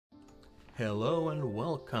Hello and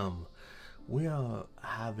welcome. We are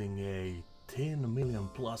having a 10 million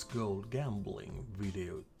plus gold gambling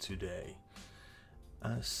video today.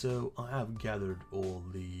 So I have gathered all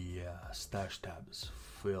the stash tabs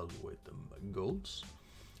filled with golds.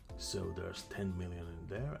 So there's 10 million in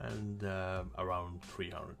there and around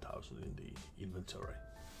 300,000 in the inventory.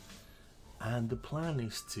 And the plan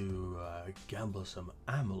is to gamble some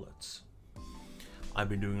amulets. I've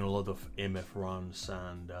been doing a lot of MF runs,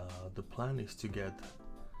 and the plan is to get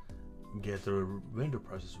the vendor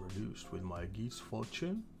prices reduced with my Geese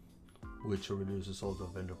Fortune, which reduces all the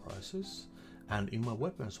vendor prices. And in my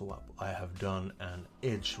weapon swap, I have done an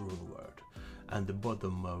edge rune word, and the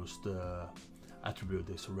bottommost attribute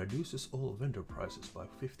is reduces all vendor prices by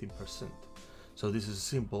 15%. So this is a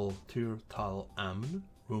simple tier tile amn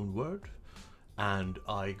rune word. And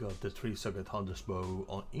I got the 3-socket Hunter's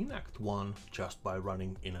Bow in Act 1 just by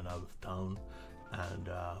running in and out of town and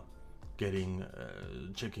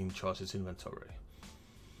checking Charles's inventory.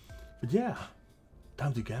 But yeah,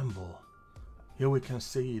 time to gamble. Here we can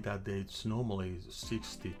see that it's normally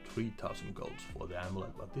 63,000 golds for the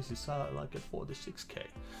amulet, but this is like at 46k.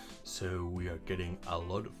 So we are getting a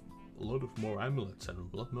lot of more amulets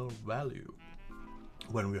and a lot more value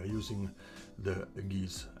when we are using the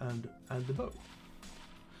geese and the bow.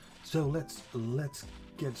 So let's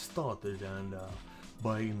get started and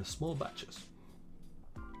buy in small batches.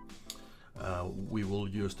 We will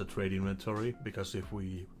use the trade inventory, because if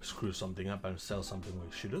we screw something up and sell something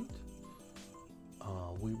we shouldn't,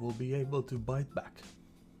 we will be able to buy it back.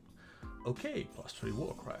 Okay, +3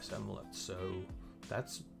 war cries amulet, so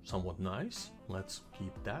that's somewhat nice. Let's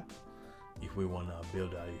keep that if we want to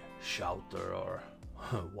build a shelter or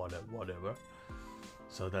whatever.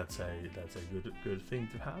 So that's a good thing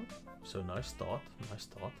to have. So nice start.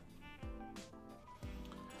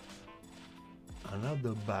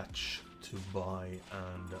 Another batch to buy,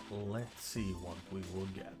 and let's see what we will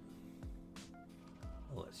get.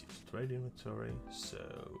 Let's use trade inventory.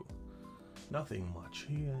 So nothing much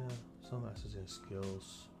here. Some assassin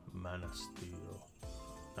skills, mana steel.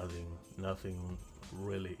 Nothing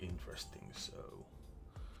really interesting. So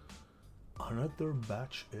another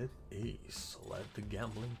batch it is. Let the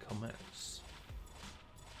gambling commence.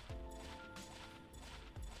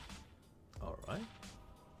 Alright.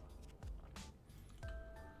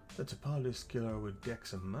 That's a party skiller with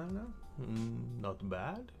dex and mana. Not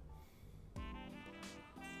bad.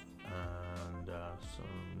 And so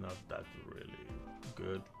not that really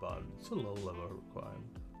good, but it's a low level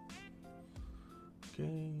requirement.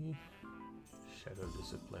 Okay. Shadow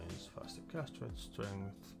disciplines, faster cast rate,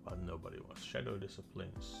 strength, but nobody wants shadow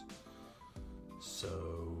disciplines,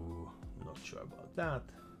 so not sure about that.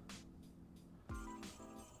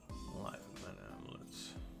 Life mana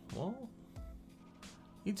amulets. Well,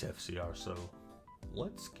 it's FCR, so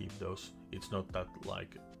let's keep those. It's not that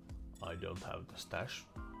like I don't have the stash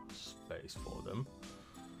space for them.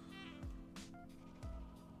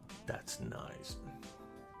 That's nice.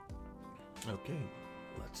 Okay,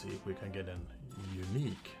 let's see if we can get an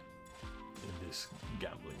unique in this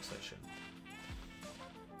gambling session.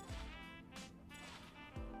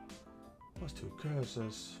 +2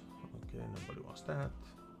 curses. Okay, nobody wants that.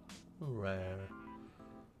 Rare.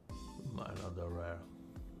 Another rare.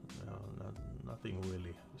 No, nothing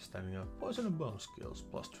really standing out. Poison and bone skills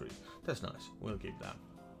 +3. That's nice. We'll keep that.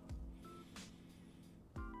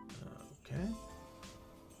 Okay.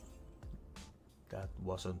 That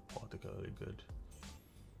wasn't particularly good.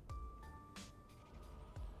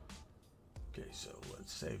 Okay, so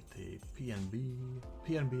let's save the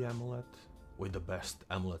PNB amulet with the best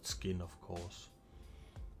amulet skin, of course.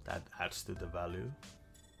 That adds to the value,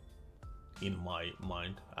 in my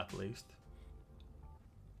mind at least.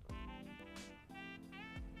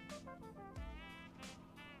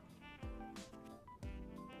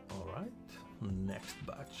 Alright, next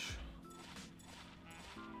batch.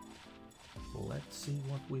 Let's see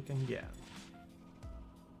what we can get.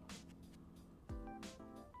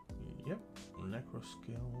 Yep, necro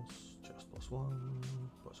skills, just +1,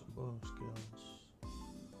 poison bone skills.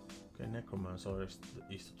 Okay, necromancer is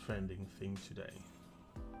the trending thing today.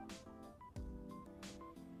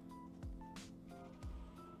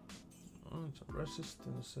 Some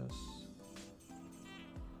resistances.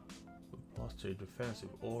 +3 defensive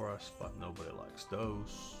auras, but nobody likes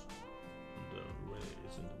those. Really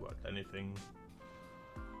isn't worth anything.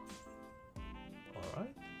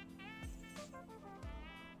 Alright.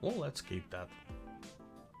 Well, let's keep that.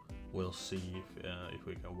 We'll see if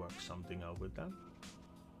we can work something out with that.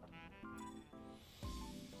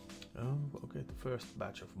 Oh, okay, the first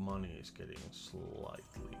batch of money is getting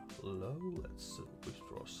slightly low. Let's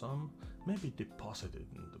withdraw some. maybe deposit it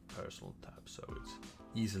in the personal tab so it's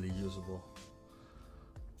easily usable.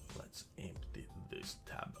 Let's empty this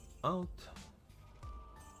tab out.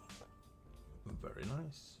 Very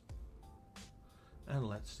nice. And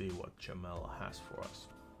let's see what Jamel has for us.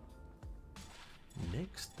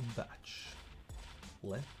 Next batch.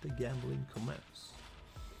 Let the gambling commence.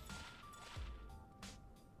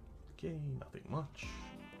 Okay, nothing much.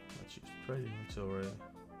 Let's use trade inventory.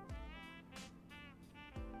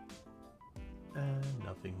 And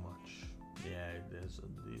nothing much. Yeah,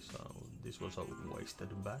 this was a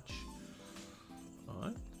wasted batch.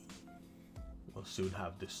 Alright. We'll soon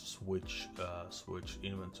have this switch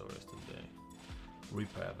inventories today.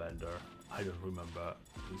 Repair vendor. I don't remember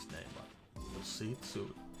his name, but we'll see it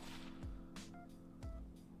soon.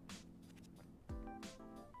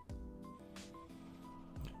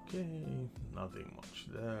 Okay, nothing much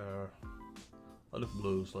there. A lot of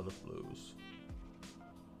blues,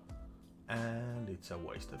 and it's a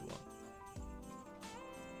wasted one.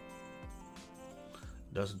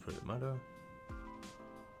 Doesn't really matter.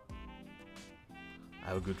 I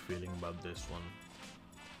have a good feeling about this one.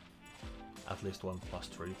 At least one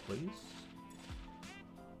 +3, please.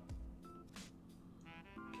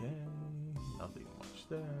 Okay, nothing much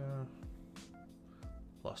there.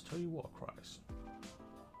 +3 war cries.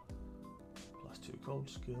 +2 gold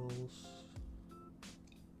skills.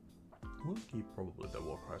 We'll keep probably the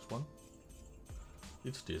war cries one.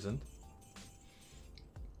 It's decent.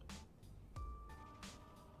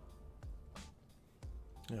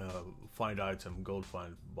 Find item, gold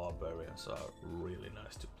find barbarians are really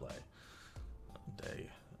nice to play.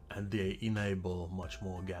 They enable much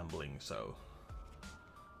more gambling, so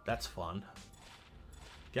that's fun.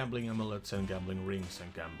 Gambling amulets and gambling rings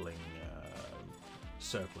and gambling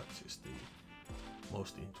circlets is the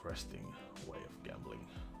most interesting way of gambling,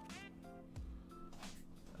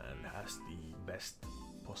 and has the best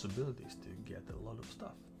possibilities to get a lot of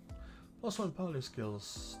stuff. +1 paladin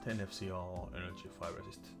skills, 10 FCR, energy 5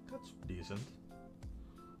 resist. That's decent.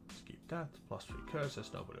 Let's keep that. +3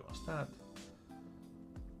 curses, nobody wants that.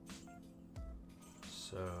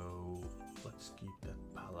 So let's keep that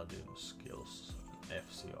paladin skills,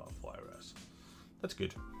 FCR 5 res. That's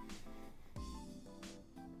good.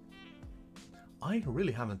 I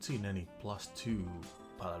really haven't seen any +2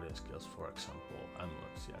 paladin skills, for example,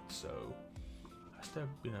 amulets yet, so has there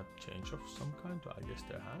been a change of some kind? I guess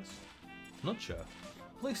there has. Not sure.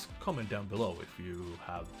 Please comment down below if you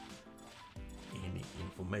have any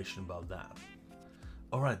information about that.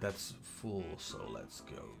 Alright, that's full, so let's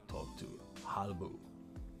go talk to Halbu.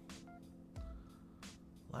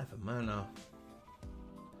 Life and mana.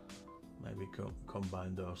 Maybe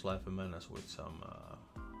combine those life and manas with some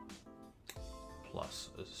plus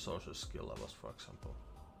sorcerer skill levels, for example.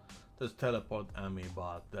 There's teleport Ami,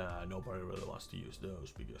 but nobody really wants to use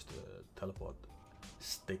those because the teleport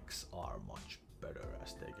sticks are much better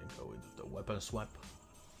as they can go into the weapon swap.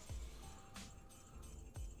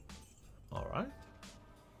 Alright.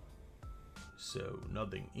 So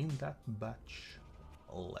nothing in that batch.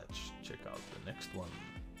 Let's check out the next one.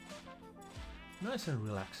 Nice and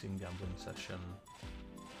relaxing gambling session.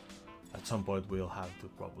 At some point we'll have to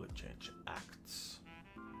probably change acts.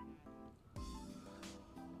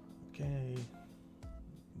 Okay.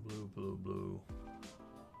 Blue.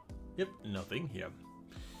 Yep, nothing here.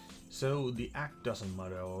 So the act doesn't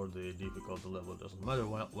matter, or the difficulty level doesn't matter.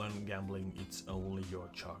 When gambling, it's only your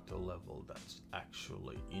character level that's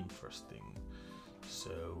actually interesting.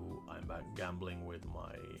 So I'm back gambling with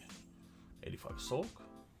my 85 Sork.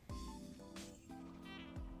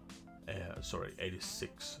 Sorry,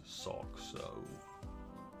 86 Sork, so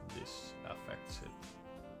this affects it.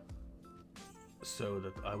 So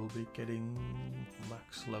that I will be getting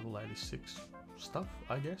max level 86 stuff,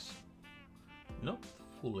 I guess. Not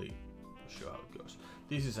fully sure how it goes.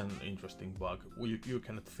 This is an interesting bug. You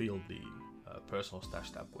cannot fill the personal stash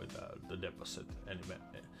tab with the deposit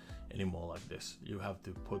anymore like this. You have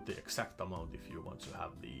to put the exact amount if you want to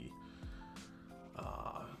have the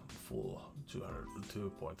full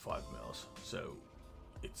 2.5 mils. So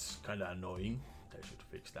it's kind of annoying. They should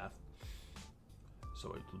fix that.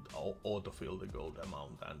 So it would autofill the gold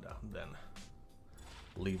amount and then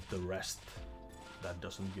leave the rest that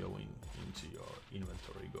doesn't go into your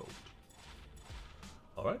inventory gold.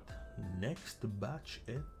 Alright, next batch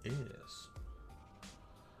it is.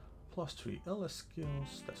 +3 LS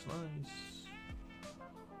skills, that's nice.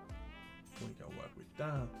 We can work with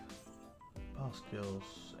that. Power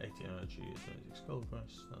skills, 18 energy, 26 gold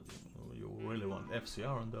price. Nothing. You really want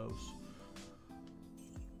FCR on those.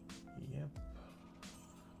 Yep.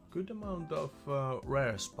 good amount of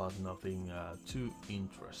rares, but nothing too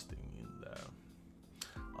interesting in there.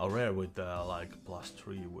 A rare with like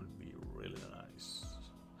 +3 would be really nice.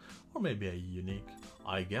 Or maybe a unique.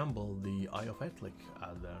 I gambled the Eye of Etlik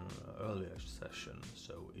at an earlier session,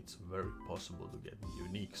 so it's very possible to get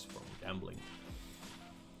uniques from gambling.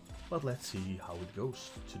 But let's see how it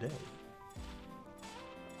goes today.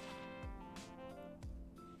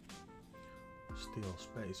 Still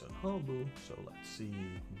space on Habu, so let's see.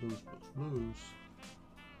 Blues, blues, blues.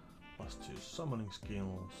 +2 summoning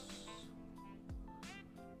skills.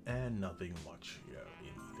 And nothing much here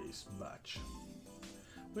in this batch.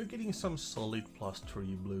 We're getting some solid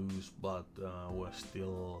 +3 blues, but we're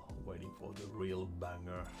still waiting for the real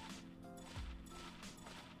banger.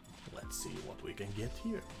 Let's see what we can get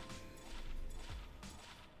here.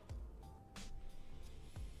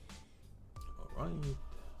 Alright,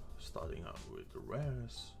 starting out with the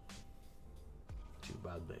rares. Too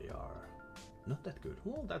bad they are not that good.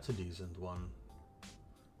 Well, that's a decent one.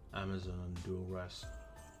 Amazon and dual res.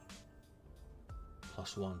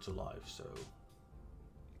 +1 to life, so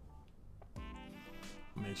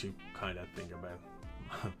makes you kind of think about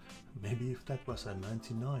maybe if that was a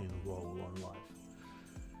 99 roll on life.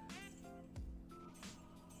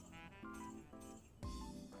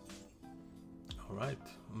 Alright,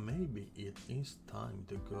 maybe it is time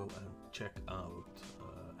to go and check out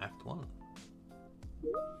Act 1.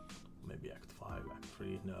 Maybe Act 5, Act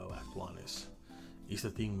 3, no, Act 1 is the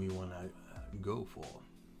thing we wanna go for.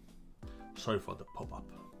 Sorry for the pop-up.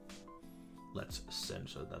 Let's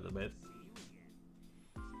censor that a bit.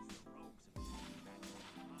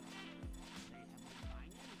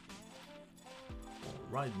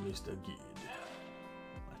 Alright, Mr. Gid.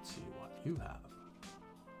 Let's see what you have.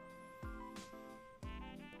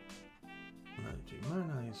 90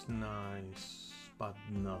 mana is nice, but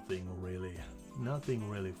nothing really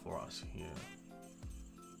for us here.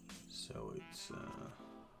 So it's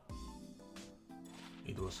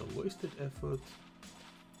it was a wasted effort.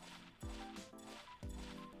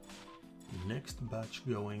 Next batch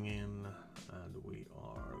going in, and we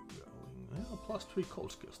are going +3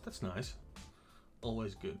 cold skills. That's nice.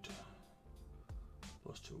 Always good.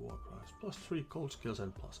 +2 war price, +3 cold skills,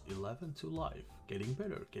 and +11 to life. Getting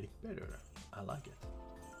better, getting better. I like it.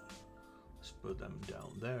 Let's put them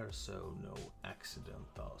down there so no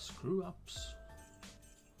accidental screw ups.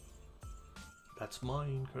 That's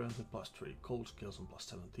mine, currently +3 cold skills and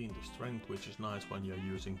 +17 to strength, which is nice when you're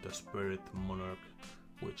using the Spirit Monarch,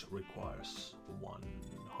 which requires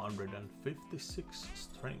 156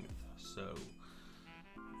 strength. So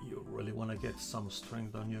you really want to get some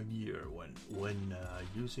strength on your gear when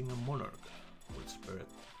using a Monarch with Spirit.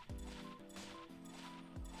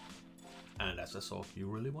 And as a Sorc, you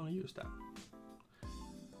really want to use that.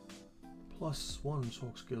 +1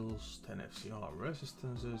 Sorc skills, 10 FCR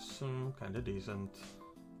resistances, kinda decent.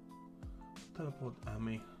 Teleport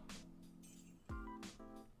Ami.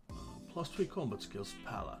 +3 combat skills,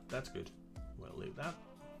 Pala, that's good. We'll leave that.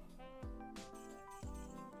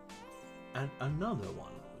 And another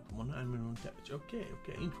one with 1 animal damage. Okay,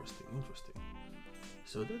 interesting.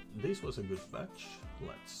 So this was a good batch.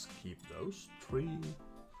 Let's keep those 3 and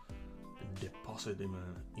deposit them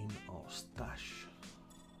in our stash.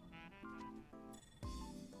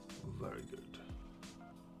 Very good.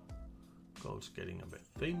 Gold's getting a bit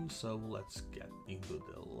thin, so let's get into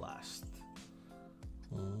the last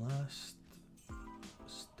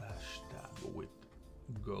stash tab with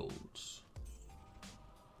golds.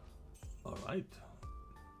 Alright,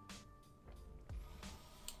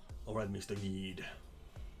 Mr. Gid,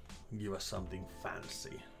 give us something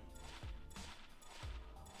fancy.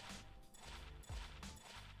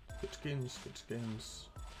 Good skins.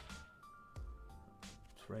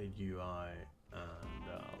 Trade UI, and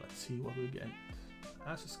let's see what we get.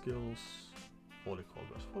 Asset skills, 40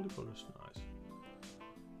 colors, nice.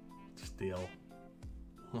 Still,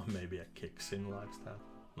 maybe a Kicksin likes that,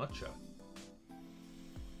 not sure.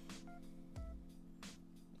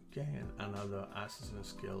 Okay, and another assassin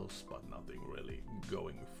skills, but nothing really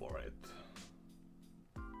going for it.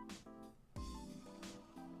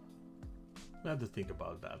 I have to think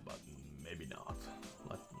about that, but maybe not.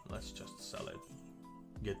 Let's just sell it.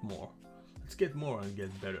 Get more. Let's get more and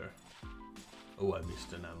get better. Oh, I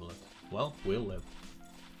missed an amulet. Well, we'll live.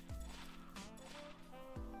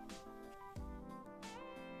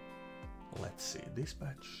 Let's see, this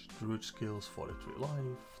batch, Druid skills, 43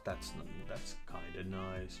 life, that's kinda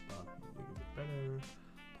nice, but a little bit better.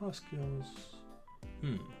 Power skills,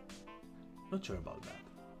 not sure about that.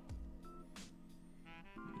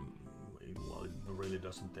 Well, it really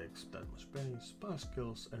doesn't take that much space. Power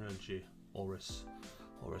skills, energy, Oris,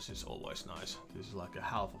 Horus is always nice. This is like a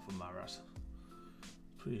half of a Maras.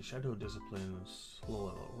 3 shadow disciplines, low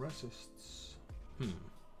level resists.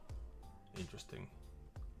 Interesting.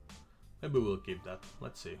 Maybe we'll keep that.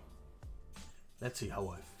 Let's see. Let's see how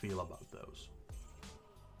I feel about those.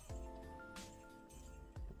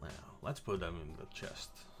 Now, let's put them in the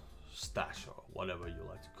chest. Stash or whatever you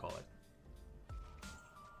like to call it.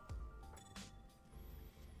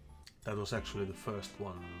 That was actually the first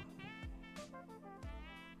one.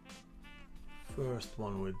 First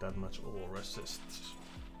one with that much all resists.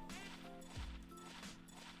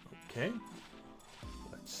 Okay.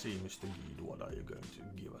 Let's see, Mr. Geed, what are you going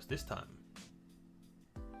to give us this time?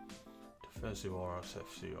 Defensive auras,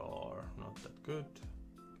 FCR, not that good.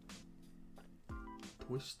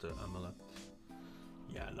 Twister amulet.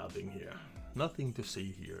 Yeah, nothing here. Nothing to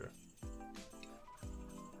see here.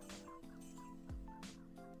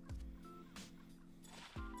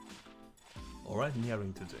 Alright,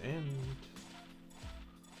 nearing to the end.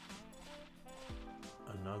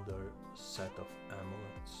 Another set of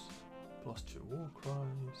amulets. +2 war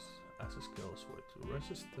cries. As skills with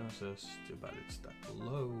resistances. Too bad it's that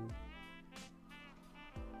low.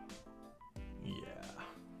 Yeah.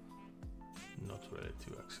 Not really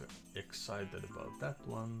too excited about that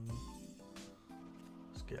one.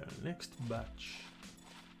 Scare next batch.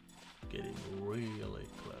 Getting really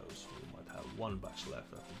close. We might have one batch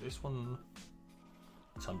left after this one.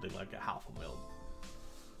 Something like a half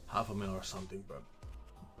a mil or something per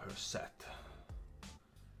set.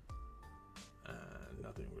 And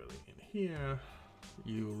nothing really in here.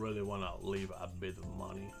 You really want to leave a bit of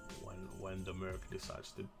money when the merc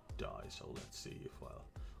decides to die. So let's see if I'll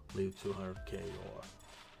leave 200k or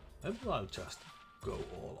maybe I'll just go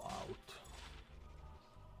all out.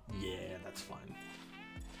 Yeah, that's fine.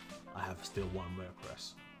 I have still one merc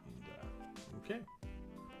res in there. Okay.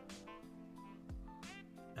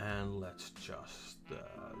 And let's just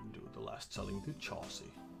do the last selling to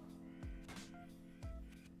Chaucy.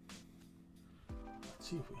 Let's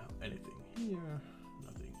see if we have anything here.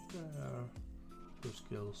 Nothing there. 2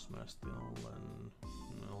 skills, smash still, and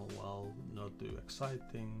no, well, not too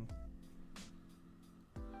exciting.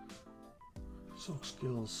 Sock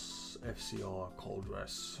skills, FCR, cold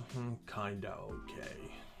dress, kinda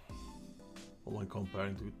okay. But when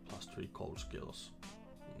comparing to +3 cold skills,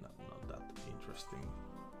 not that interesting.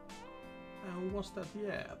 And what's that?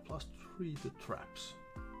 Yeah, +3 to traps.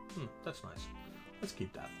 That's nice. Let's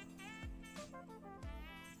keep that.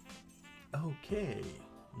 Okay,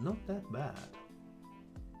 not that bad.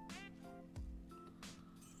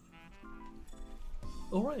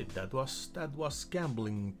 Alright, that was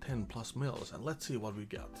gambling 10+ mils, and let's see what we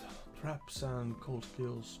got. Traps and cold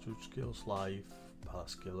skills, 2 skills, life,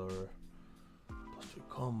 palace killer, +3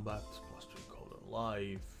 combat, +3 cold and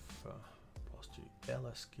life, +3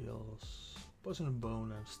 LS skills, poison and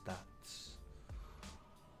bone and stats.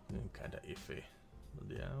 Kinda iffy, but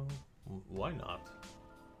yeah, why not?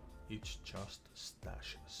 Each just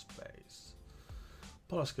stash space.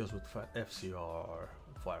 Palace skills with FCR,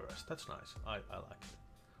 fire rest, that's nice, I like it.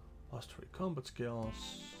 +3 combat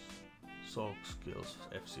skills, soak skills,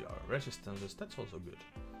 FCR resistances, that's also good.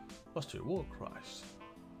 +3 war cries,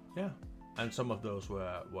 yeah, and some of those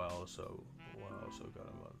were also good.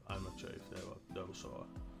 I'm not sure if they were those or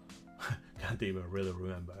can't even really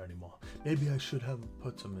remember anymore. Maybe I should have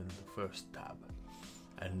put them in the first tab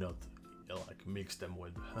and not like mix them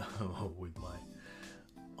with with my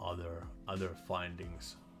other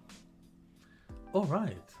findings. All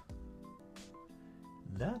right.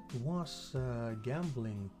 That was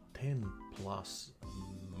gambling 10+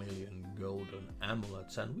 million golden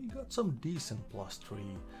amulets, and we got some decent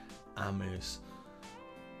 +3 amis.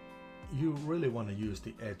 You really want to use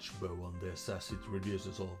the edge bow on this, as it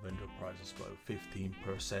reduces all vendor prices by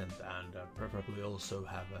 15%, and preferably also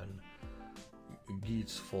have an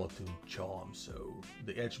Geet's Fortune charm, so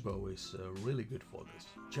the edge bow is really good for this.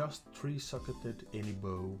 Just 3-socketed any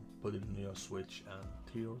bow, put it in your switch, and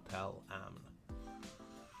Tirtal Amn.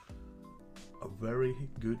 A very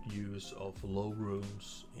good use of low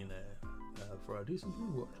rooms in for a decent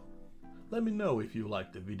reward. Let me know if you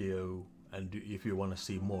liked the video and if you want to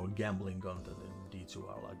see more gambling content in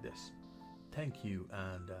D2R like this. Thank you,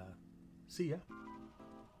 and see ya!